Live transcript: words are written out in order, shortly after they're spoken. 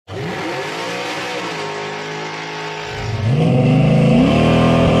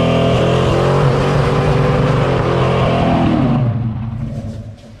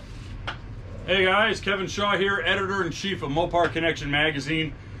guys, Kevin Shaw here, editor-in-chief of Mopar Connection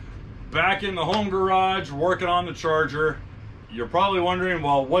Magazine. Back in the home garage, working on the Charger. You're probably wondering,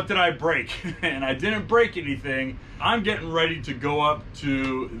 well, what did I break? And I didn't break anything. I'm getting ready to go up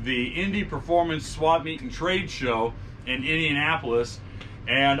to the Indy Performance Swap Meet and Trade Show in Indianapolis.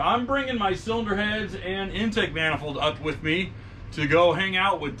 And I'm bringing my cylinder heads and intake manifold up with me to go hang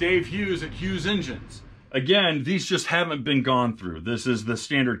out with Dave Hughes at Hughes Engines. Again, these just haven't been gone through. This is the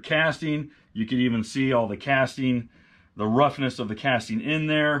standard casting. You can even see all the casting, the roughness of the casting in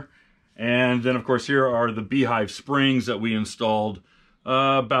there. And then, of course, here are the Beehive springs that we installed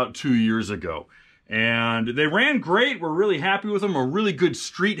about 2 years ago. And they ran great. We're really happy with them. A really good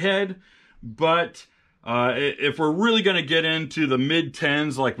street head. But if we're really going to get into the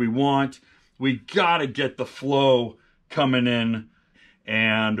mid-10s like we want, we got to get the flow coming in.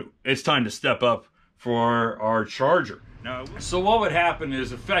 And it's time to step up for our Charger. Now, so what would happen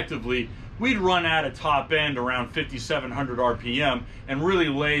is effectively we'd run at a top end around 5,700 RPM and really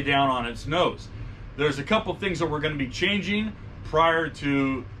lay down on its nose. There's a couple things that we're going to be changing prior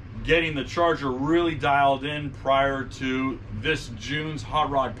to getting the Charger really dialed in prior to this June's Hot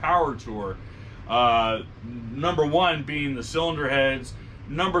Rod Power Tour. Number one being the cylinder heads.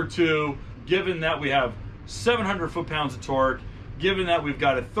 Number two, given that we have 700 foot-pounds of torque, given that we've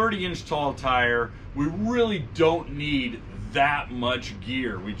got a 30-inch tall tire, we really don't need that much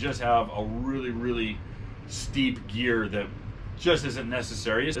gear. We just have a really steep gear that just isn't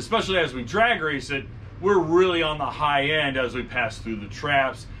necessary. Especially as we drag race it, we're really on the high end as we pass through the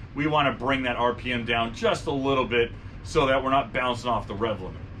traps. We want to bring that RPM down just a little bit so that we're not bouncing off the rev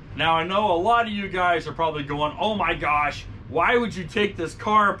limit. Now, I know a lot of you guys are probably going, oh my gosh, why would you take this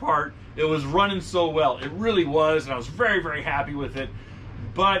car apart? It was running so well. It really was, and I was very happy with it.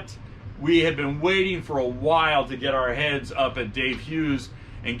 But we had been waiting for a while to get our heads up at Dave Hughes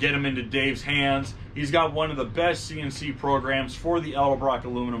and get them into Dave's hands. He's got one of the best CNC programs for the Edelbrock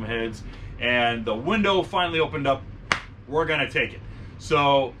aluminum heads, and the window finally opened up. We're gonna take it.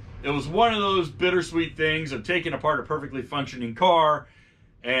 So it was one of those bittersweet things of taking apart a perfectly functioning car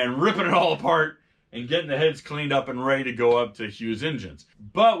and ripping it all apart and getting the heads cleaned up and ready to go up to Hughes Engines.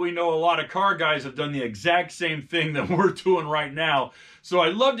 But we know a lot of car guys have done the exact same thing that we're doing right now. So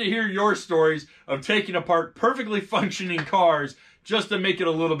I'd love to hear your stories of taking apart perfectly functioning cars just to make it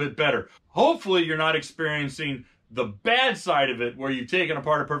a little bit better. Hopefully you're not experiencing the bad side of it where you've taken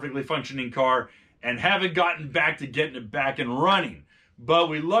apart a perfectly functioning car and haven't gotten back to getting it back and running. But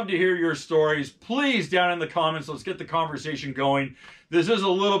we'd love to hear your stories. Please, down in the comments, let's get the conversation going. This is a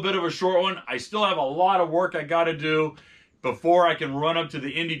little bit of a short one. I still have a lot of work I got to do before I can run up to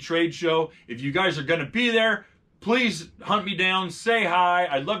the Indy Trade Show. If you guys are going to be there, please hunt me down, say hi.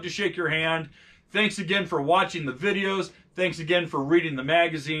 I'd love to shake your hand. Thanks again for watching the videos. Thanks again for reading the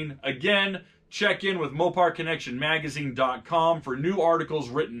magazine. Again, check in with moparconnectionmagazine.com for new articles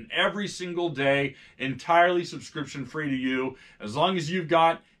written every single day, entirely subscription free to you. As long as you've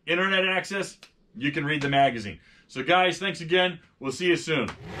got internet access, you can read the magazine. So guys, thanks again. We'll see you soon.